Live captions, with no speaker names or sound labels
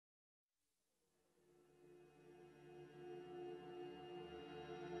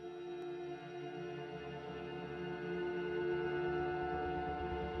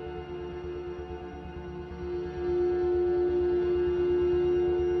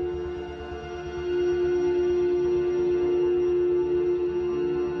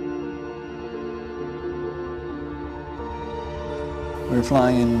were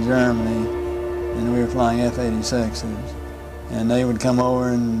flying in Germany, and we were flying F-86s. And they would come over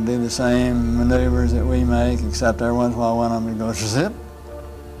and do the same maneuvers that we make, except every once in a while one of them would go zip.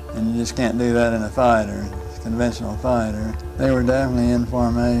 And you just can't do that in a fighter, a conventional fighter. They were definitely in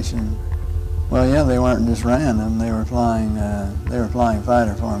formation. Well, yeah, they weren't just random. They were flying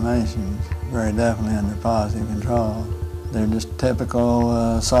fighter formations, very definitely under positive control. They're just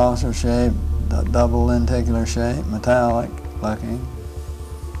typical saucer shape, double lenticular shape, metallic looking.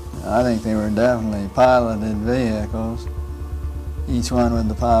 I think they were definitely piloted vehicles, each one with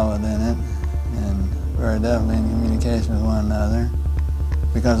the pilot in it, and very definitely in communication with one another,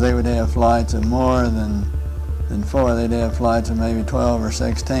 because they would have flights of more than 4. They'd have flights of maybe 12 or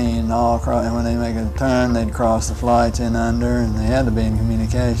 16, all across, and when they make a turn, they'd cross the flights in under, and they had to be in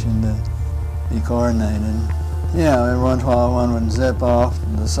communication to be coordinated. Yeah, every once in a while one would zip off to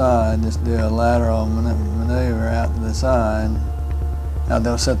the side, just do a lateral maneuver out to the side. Now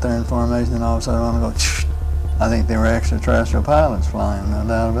they'll sit there in formation and all of a sudden one will go, shh. I think they were extraterrestrial pilots flying, no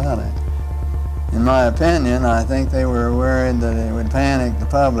doubt about it. In my opinion, I think they were worried that it would panic the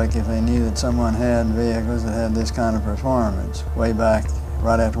public if they knew that someone had vehicles that had this kind of performance, way back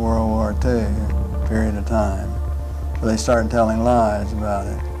right after World War II, period of time. So they started telling lies about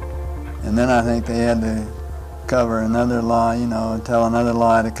it. And then I think they had to cover another lie, you know, tell another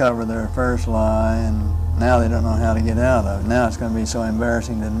lie to cover their first lie, and now they don't know how to get out of it. Now it's going to be so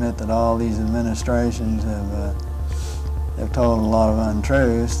embarrassing to admit that all these administrations have told a lot of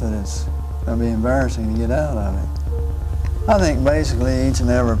untruths that it's going to be embarrassing to get out of it. I think basically each and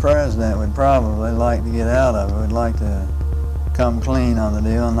every president would probably like to get out of it, would like to come clean on the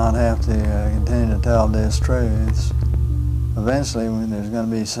deal and not have to continue to tell distruths. Eventually there's going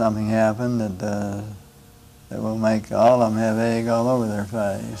to be something happen that will make all of them have egg all over their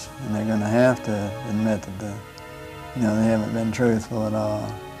face, and they're going to have to admit that they haven't been truthful at all.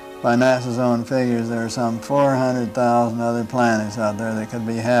 By NASA's own figures, there are some 400,000 other planets out there that could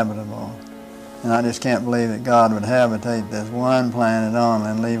be habitable. And I just can't believe that God would habitate this one planet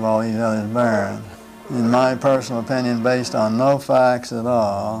only and leave all these others barren. In my personal opinion, based on no facts at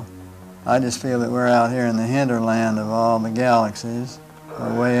all, I just feel that we're out here in the hinterland of all the galaxies.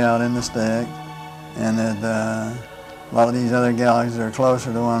 We're way out in the stick, and that a lot of these other galaxies are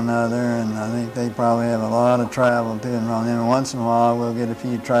closer to one another, and I think they probably have a lot of travel to and from them. And once in a while we'll get a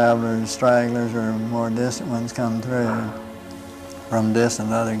few travelers, stragglers, or more distant ones come through from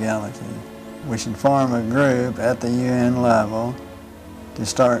distant other galaxies. We should form a group at the UN level to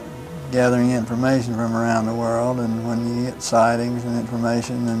start gathering information from around the world, and when you get sightings and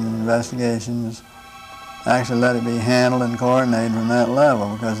information and investigations, actually let it be handled and coordinated from that level,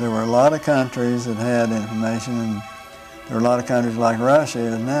 because there were a lot of countries that had information, and there were a lot of countries like Russia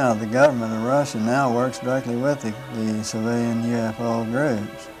is now. The government of Russia now works directly with the civilian UFO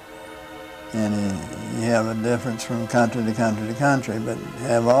groups. And you have a difference from country to country to country, but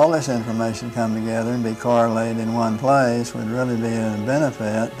have all this information come together and be correlated in one place would really be a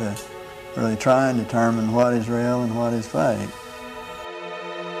benefit to really try and determine what is real and what is fake.